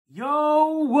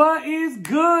what is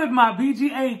good, my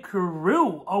BGA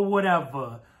crew or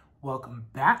whatever? Welcome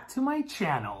back to my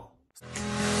channel.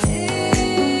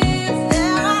 If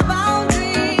there are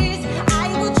boundaries,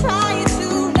 I will try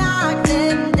to knock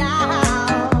them down.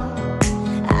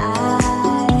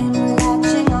 I'm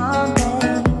latching on,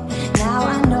 babe. Now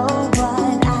I know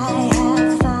what I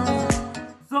have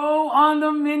found. So on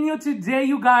the menu today,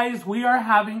 you guys, we are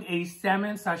having a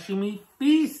salmon sashimi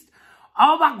feast.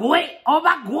 Oh my god, oh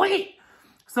my god.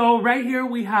 So right here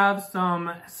we have some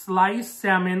sliced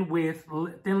salmon with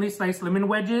thinly sliced lemon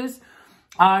wedges.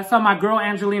 I saw my girl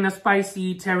Angelina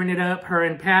Spicy tearing it up, her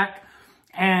and Pack.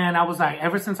 And I was like,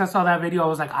 ever since I saw that video, I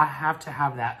was like, I have to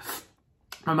have that.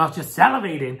 My mouth just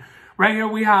salivating. Right here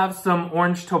we have some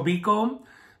orange tobiko,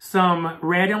 some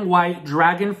red and white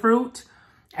dragon fruit,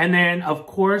 and then of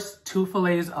course 2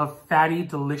 fillets of fatty,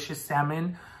 delicious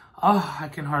salmon. Oh, I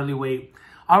can hardly wait.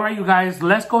 All right, you guys,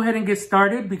 let's go ahead and get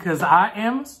started because I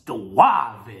am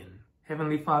starving.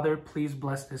 Heavenly Father, please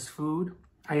bless this food.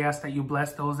 I ask that you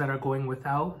bless those that are going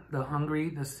without, the hungry,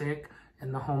 the sick,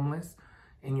 and the homeless.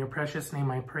 In your precious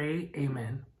name I pray,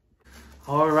 amen.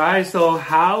 All right, so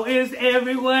how is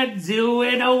everyone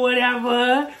doing or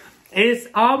whatever? It's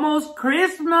almost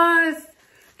Christmas.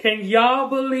 Can y'all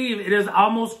believe it is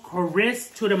almost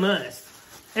Christmas?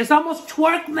 It's almost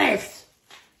twerkmas.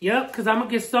 Yep, because I'm going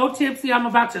to get so tipsy, I'm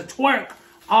about to twerk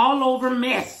all over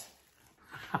mess.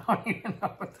 I don't even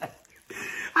know what that is.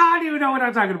 I don't even know what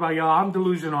I'm talking about, y'all. I'm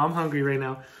delusional. I'm hungry right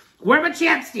now. Where are my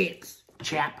chapsticks?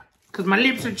 Chap. Because my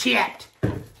lips are chapped.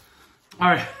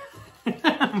 All right.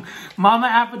 Mama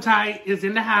Appetite is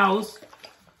in the house.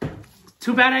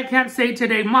 Too bad I can't say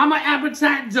today, Mama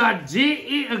Appetite done did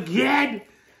it again.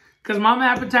 Because Mama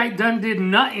Appetite done did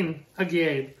nothing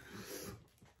again.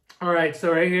 All right,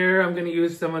 so right here, I'm going to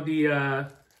use some of the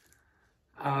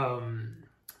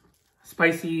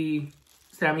spicy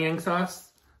Samyang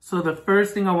sauce. So the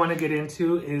first thing I want to get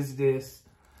into is this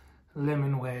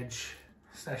lemon wedge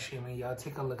sashimi. Y'all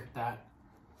take a look at that.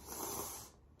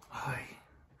 Ay,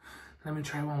 let me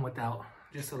try one without.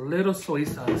 Just a little soy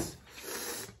sauce.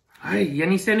 Ay, ya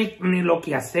ni sé ni lo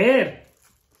que hacer.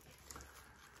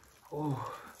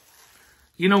 Oh,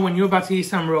 you know when you're about to eat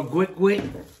something real quick.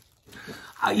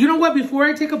 You know what? Before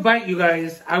I take a bite, you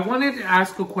guys, I wanted to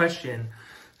ask a question.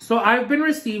 So I've been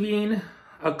receiving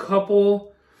a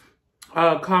couple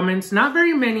comments, not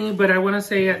very many, but I want to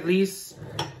say at least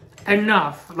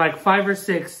enough, like 5 or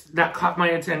 6 that caught my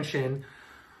attention.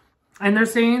 And they're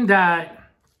saying that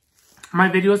my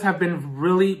videos have been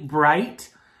really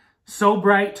bright, so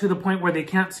bright to the point where they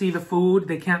can't see the food,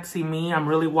 they can't see me, I'm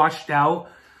really washed out.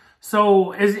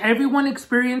 So is everyone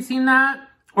experiencing that?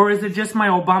 Or is it just my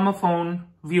Obama phone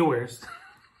viewers?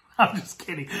 I'm just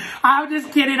kidding. I'm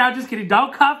just kidding.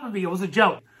 Don't come for me. It was a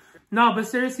joke. No, but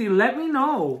seriously, let me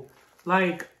know.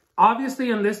 Like, obviously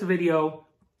in this video,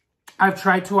 I've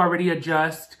tried to already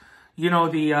adjust, you know,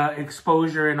 the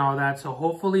exposure and all that. So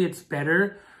hopefully it's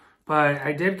better. But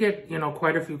I did get, you know,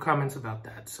 quite a few comments about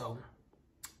that. So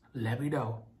let me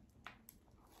know.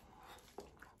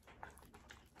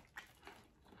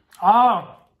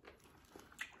 Oh.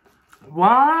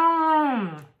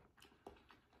 Wow!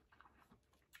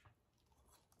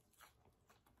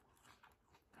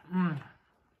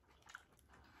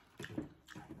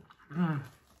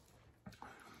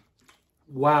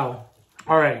 Wow.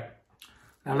 All right.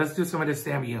 Now let's do some of this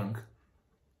Samyang.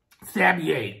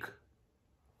 Samyang.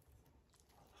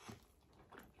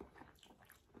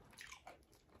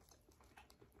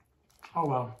 Oh,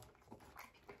 wow.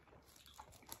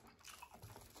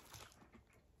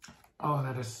 Oh,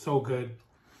 that is so good.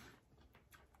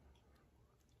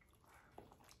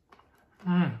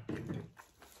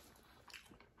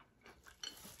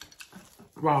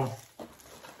 Wow.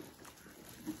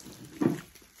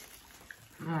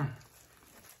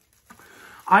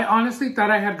 I honestly thought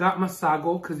I had got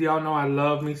masago because y'all know I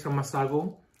love me some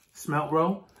masago smelt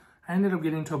roll. I ended up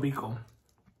getting tobiko.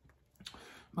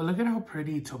 But look at how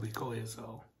pretty tobiko is,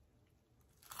 though.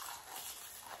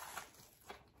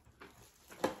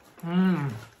 Oh,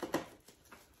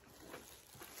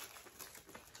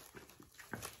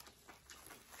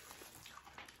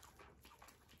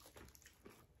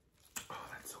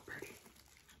 that's so pretty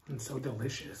and so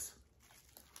delicious.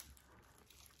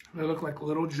 They look like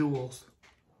little jewels.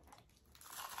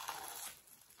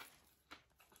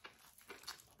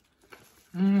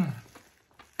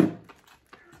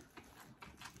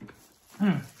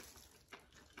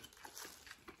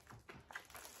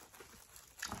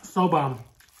 So bomb.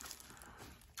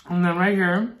 And then right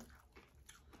here,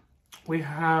 we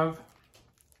have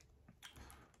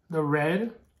the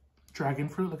red dragon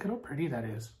fruit. Look at how pretty that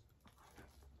is.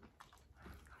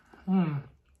 And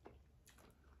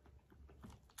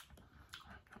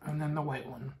then the white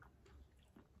one.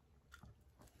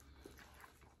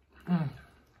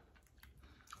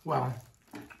 Well,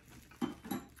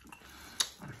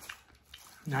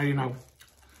 now you know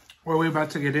what we're about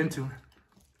to get into.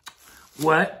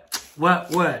 What?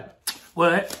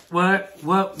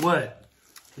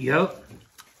 Yep.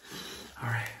 All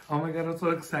right. Oh my God, I'm so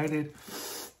excited.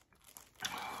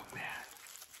 Oh man.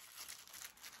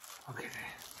 Okay.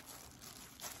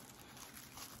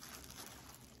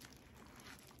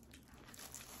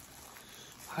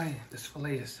 Hi, this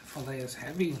fillet is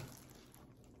heavy.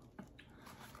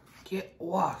 Get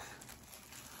off.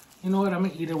 You know what? I'm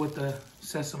gonna eat it with the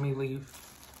sesame leaf.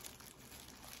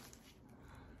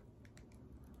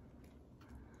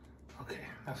 Okay,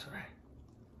 that's all right.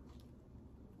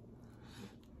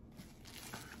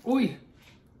 Oi!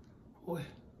 Oi.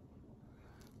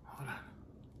 Hold on.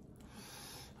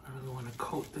 I really want to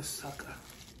coat this sucker.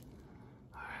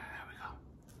 All right, there we go.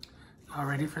 Y'all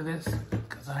ready for this?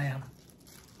 Because I am.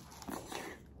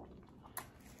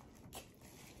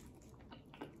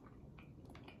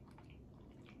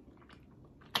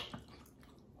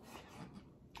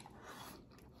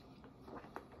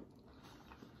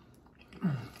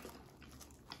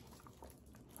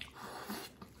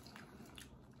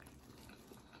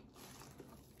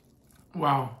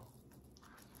 Wow.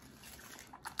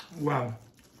 Wow.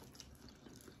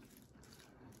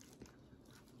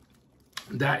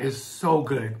 That is so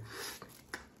good.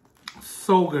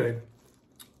 So good.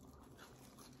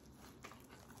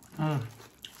 I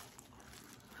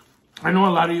know a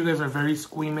lot of you guys are very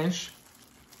squeamish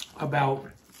about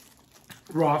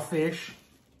raw fish.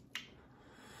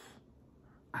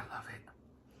 I love it.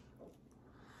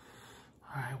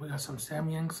 All right, we got some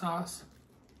Samyang sauce.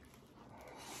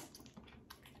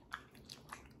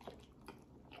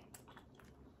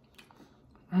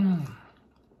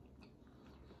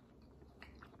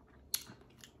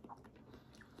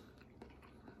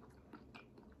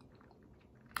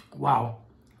 Wow.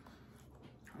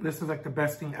 This is like the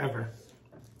best thing ever.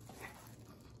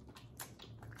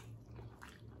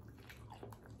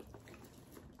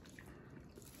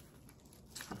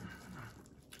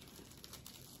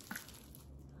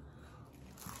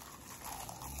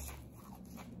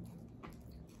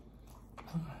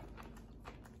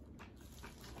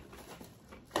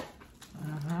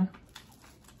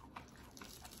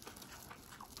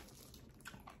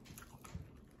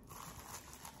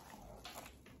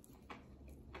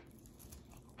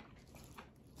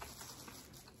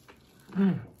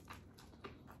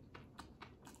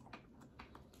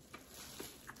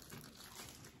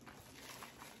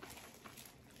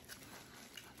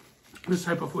 This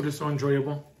type of food is so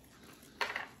enjoyable.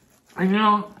 And you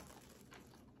know,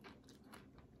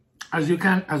 as you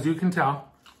can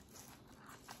tell,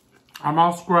 I'm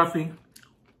all scruffy.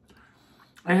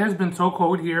 It has been so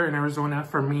cold here in Arizona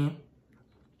for me,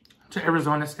 to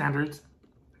Arizona standards.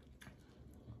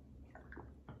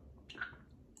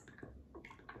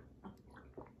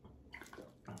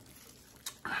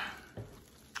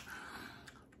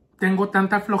 Tengo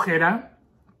tanta flojera.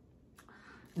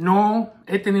 No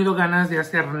he tenido ganas de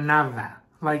hacer nada.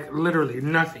 Like, literally,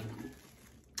 nothing.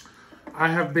 I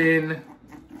have been,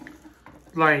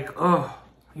 like,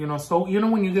 you know, so, you know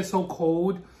when you get so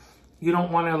cold, you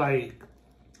don't want to, like,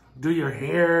 do your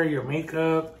hair, your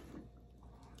makeup.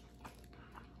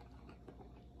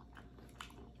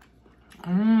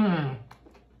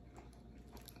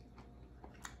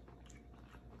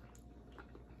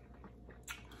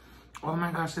 Oh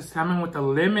my gosh, the salmon with the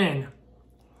lemon.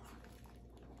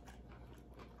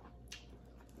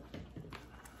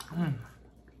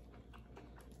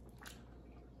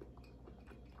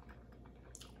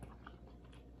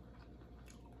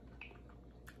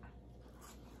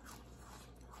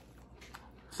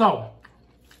 So,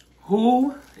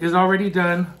 who is already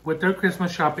done with their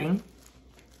Christmas shopping?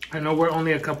 I know we're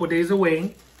only a couple days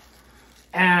away.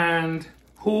 And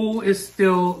who is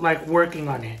still, like, working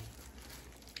on it?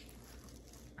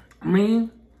 Me,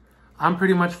 I'm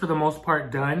pretty much for the most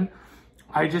part done.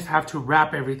 I just have to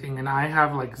wrap everything, and I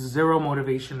have like zero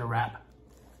motivation to wrap.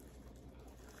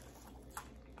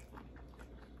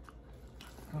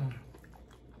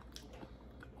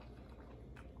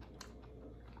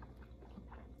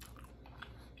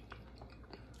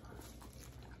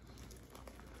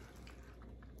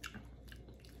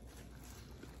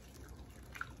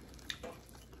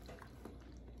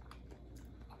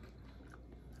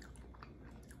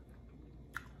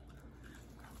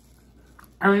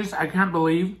 I can't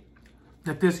believe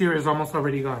that this year is almost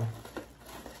already gone.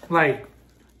 Like,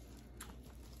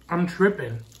 I'm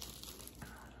tripping.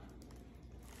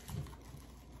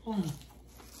 Mm.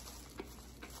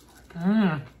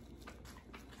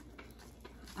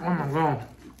 Oh my God.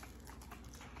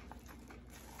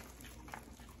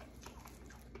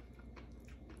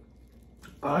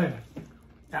 Good.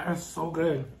 That is so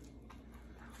good.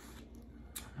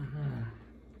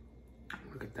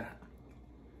 Look at that.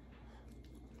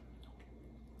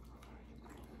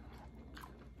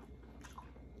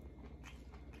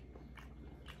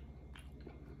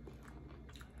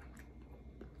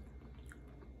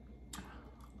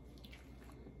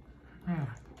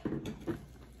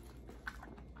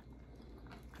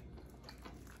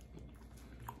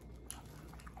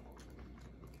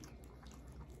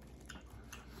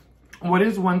 What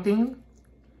is one thing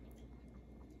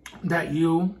that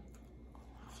you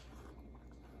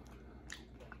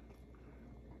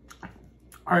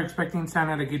are expecting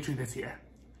Santa to get you this year?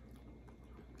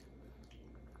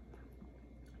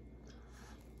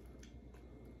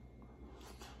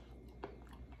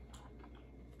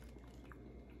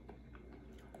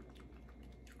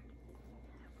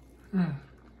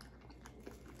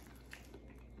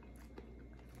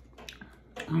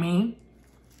 Me,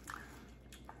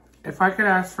 if I could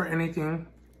ask for anything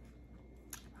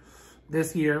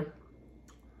this year,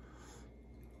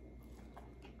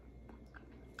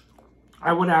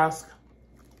 I would ask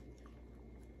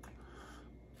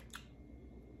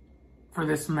for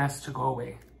this mess to go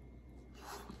away.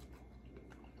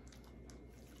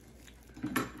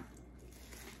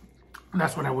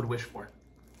 That's what I would wish for.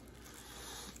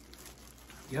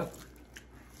 Yep.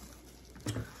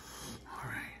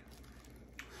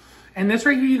 And this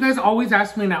right here, you guys always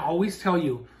ask me, and I always tell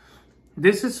you,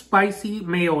 this is spicy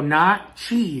mayo, not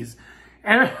cheese.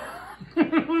 And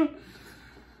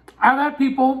I've had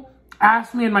people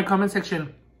ask me in my comment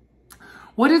section,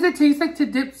 what does it taste like to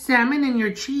dip salmon in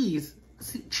your cheese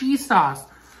sauce?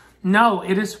 No,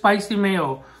 it is spicy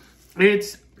mayo.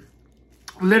 It's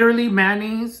literally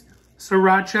mayonnaise,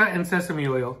 sriracha, and sesame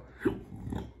oil.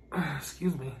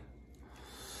 Excuse me.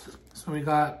 So we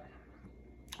got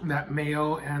that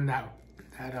mayo and that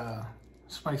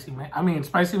spicy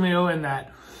mayo and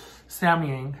that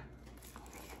samyang.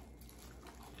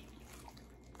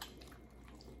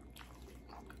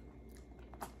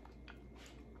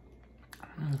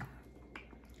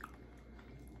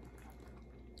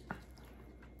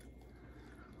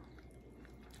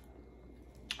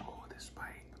 Oh, this bite.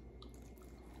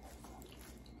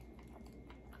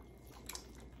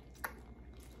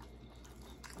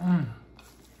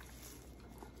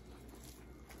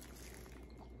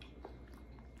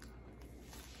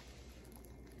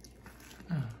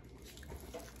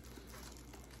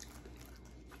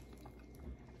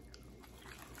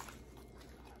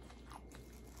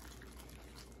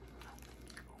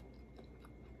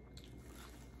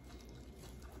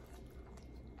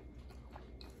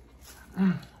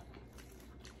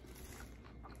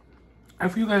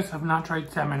 If you guys have not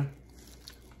tried salmon,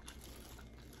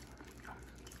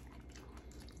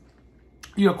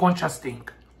 your concha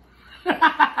stink.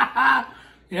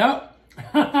 Yep.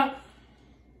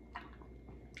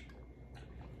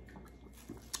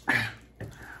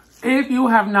 If you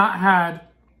have not had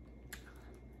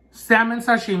salmon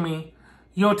sashimi,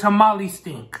 your tamale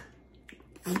stink.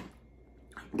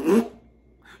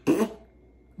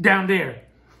 Down there.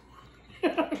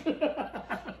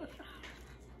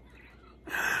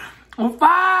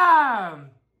 ¡Ufa!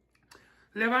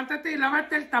 Levántate y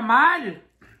lávate el tamal.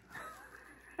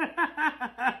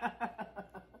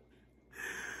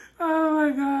 Oh my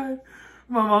God.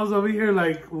 My mom's over here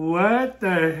like, what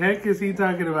the heck is he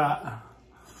talking about?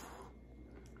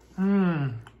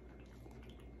 And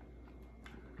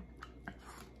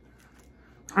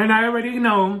I already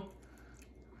know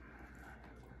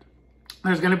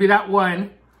there's going to be that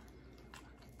one.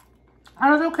 I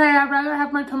was okay. I'd rather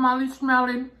have my tamale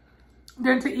smelling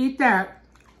than to eat that.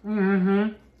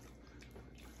 Well,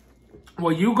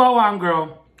 you go on,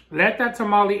 girl. Let that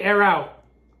tamale air out.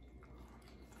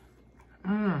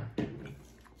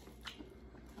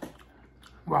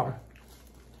 Wow.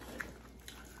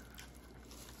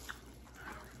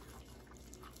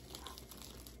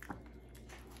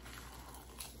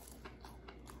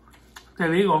 Te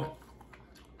digo,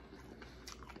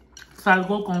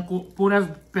 salgo con puras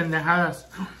pendejadas.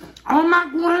 Oh my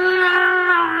God!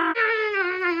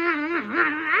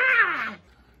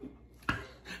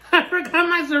 I forgot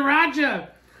my sriracha.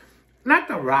 Not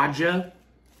the raja.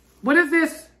 What is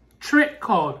this trick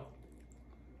called?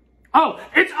 Oh,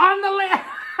 it's on the list.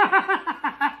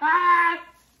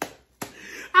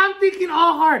 I'm thinking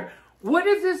all hard. What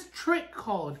is this trick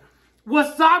called?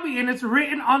 Wasabi, and it's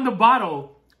written on the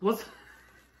bottle.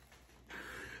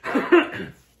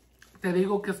 Te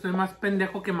digo que estoy más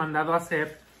pendejo que mandado a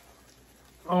hacer.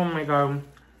 Oh my god.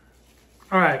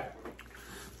 Alright.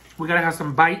 We gotta have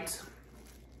some bites.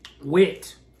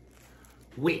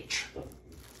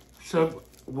 So,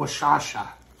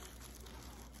 wasabi.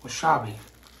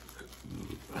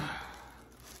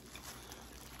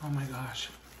 Oh my gosh.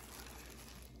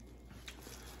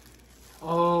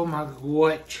 Oh my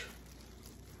god.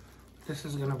 This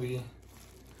is gonna be,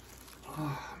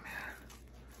 oh man,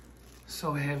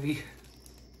 so heavy.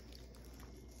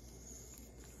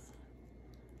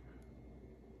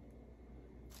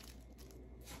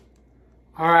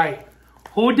 All right,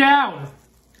 who down?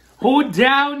 Who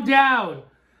down?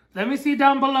 Let me see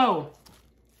down below.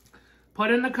 Put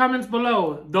in the comments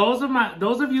below. Those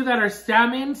of you that are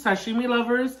salmon sashimi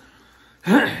lovers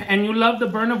and you love the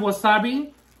burn of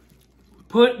wasabi,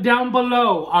 put down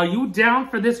below. Are you down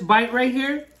for this bite right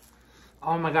here?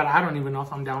 Oh my god, I don't even know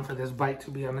if I'm down for this bite,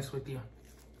 to be honest with you.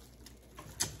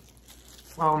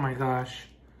 Oh my gosh.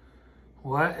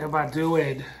 What am I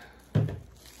doing?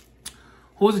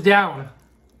 Who's down?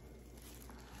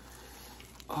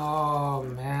 Oh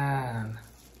man.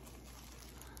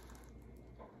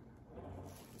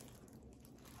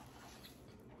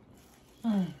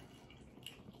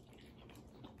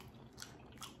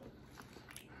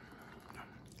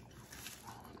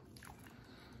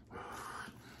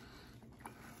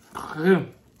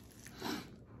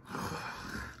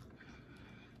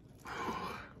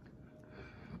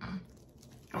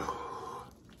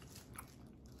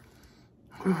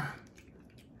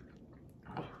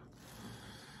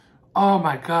 Oh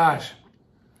my gosh.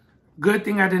 Good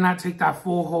thing I did not take that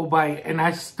full whole bite. And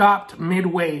I stopped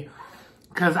midway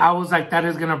because I was like, that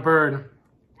is going to burn.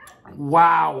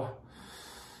 Wow.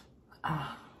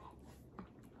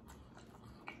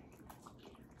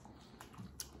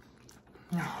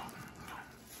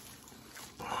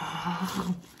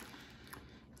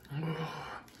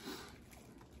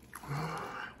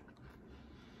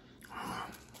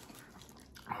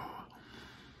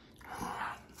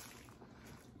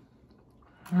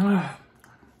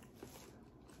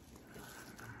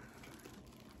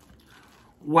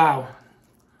 Wow.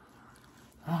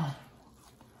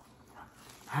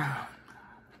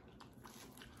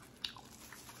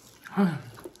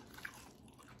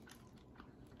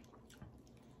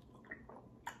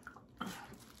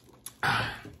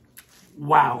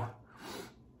 Wow.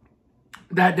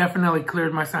 That definitely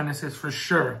cleared my sinuses for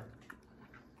sure.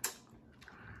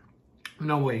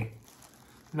 No way.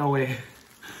 No way.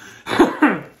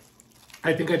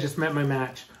 I think I just met my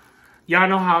match. Y'all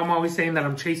know how I'm always saying that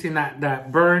I'm chasing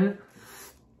that burn.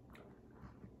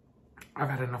 I've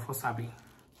had enough wasabi.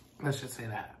 Let's just say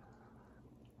that.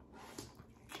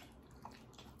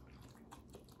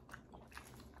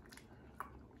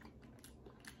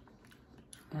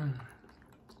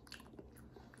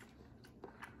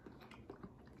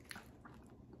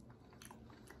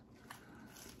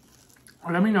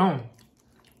 Well, let me know.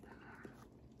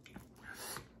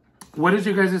 What is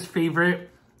your guys' favorite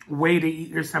way to eat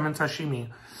your salmon sashimi?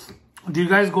 Do you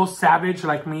guys go savage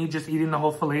like me, just eating the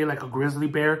whole fillet like a grizzly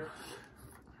bear?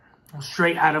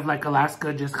 Straight out of like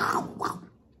Alaska, just...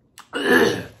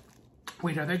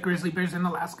 Wait, are there grizzly bears in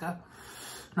Alaska?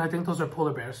 No, I think those are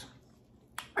polar bears.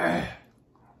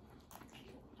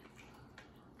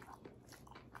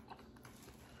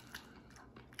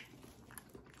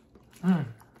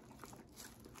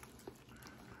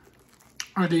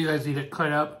 Or do you guys eat it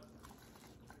cut up?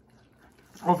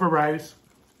 Over rice?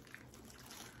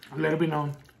 Let it be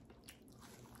known.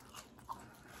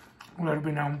 Let it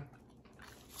be known.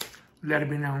 Let it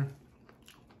be known.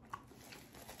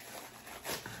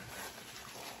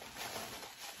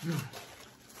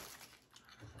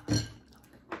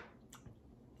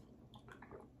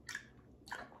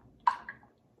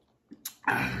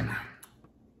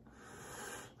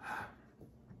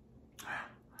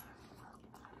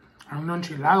 Un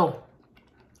enchilado.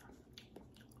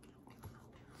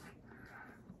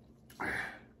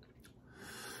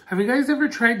 Have you guys ever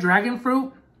tried dragon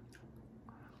fruit?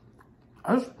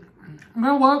 You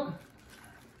know what?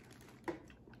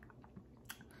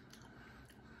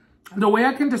 The way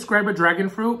I can describe a dragon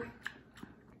fruit,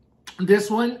 this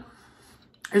one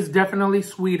is definitely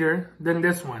sweeter than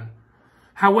this one.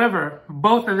 However,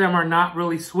 both of them are not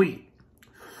really sweet.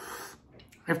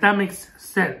 If that makes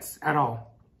sense at all.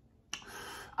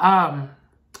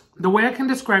 The way I can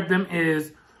describe them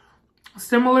is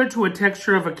similar to a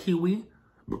texture of a kiwi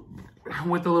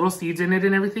with the little seeds in it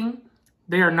and everything.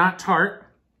 They are not tart.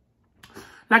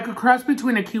 Like a cross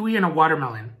between a kiwi and a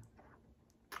watermelon.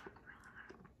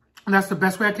 That's the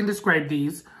best way I can describe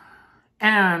these.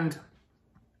 And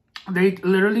they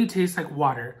literally taste like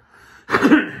water.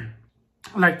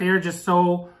 Like, they are just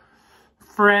so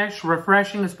fresh,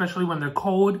 refreshing, especially when they're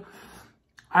cold.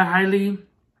 I highly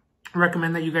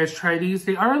recommend that you guys try these.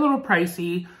 They are a little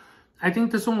pricey. I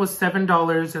think this one was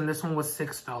 $7 and this one was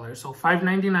 $6. So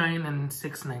 $5.99 and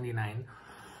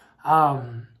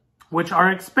 $6.99. Which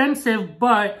are expensive,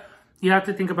 but you have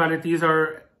to think about it. These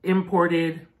are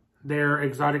imported. They're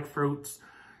exotic fruits.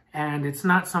 And it's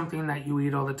not something that you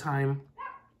eat all the time.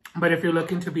 But if you're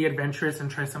looking to be adventurous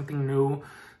and try something new,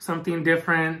 something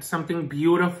different, something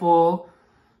beautiful,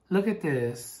 look at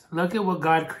this. Look at what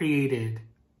God created.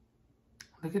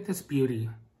 Look at this beauty.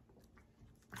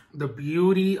 The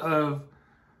beauty of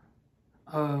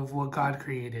what God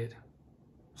created.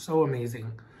 So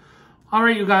amazing. All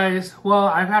right, you guys. Well,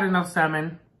 I've had enough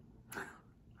salmon.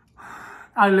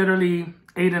 I literally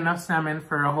ate enough salmon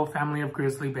for a whole family of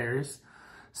grizzly bears.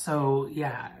 So,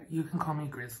 yeah, you can call me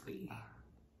Grizzly.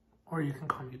 Or you can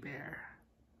call me Bear.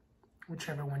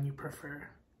 Whichever one you prefer.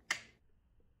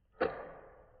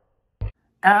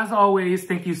 As always,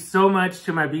 thank you so much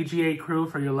to my BGA crew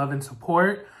for your love and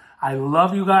support. I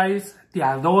love you guys. Te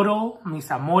adoro, mis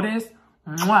amores.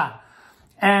 Mwah.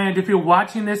 And if you're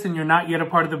watching this and you're not yet a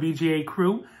part of the BGA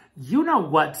crew, you know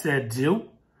what to do.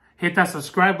 Hit that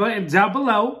subscribe button down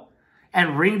below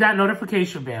and ring that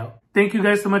notification bell. Thank you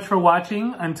guys so much for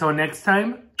watching. Until next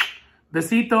time,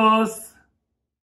 besitos.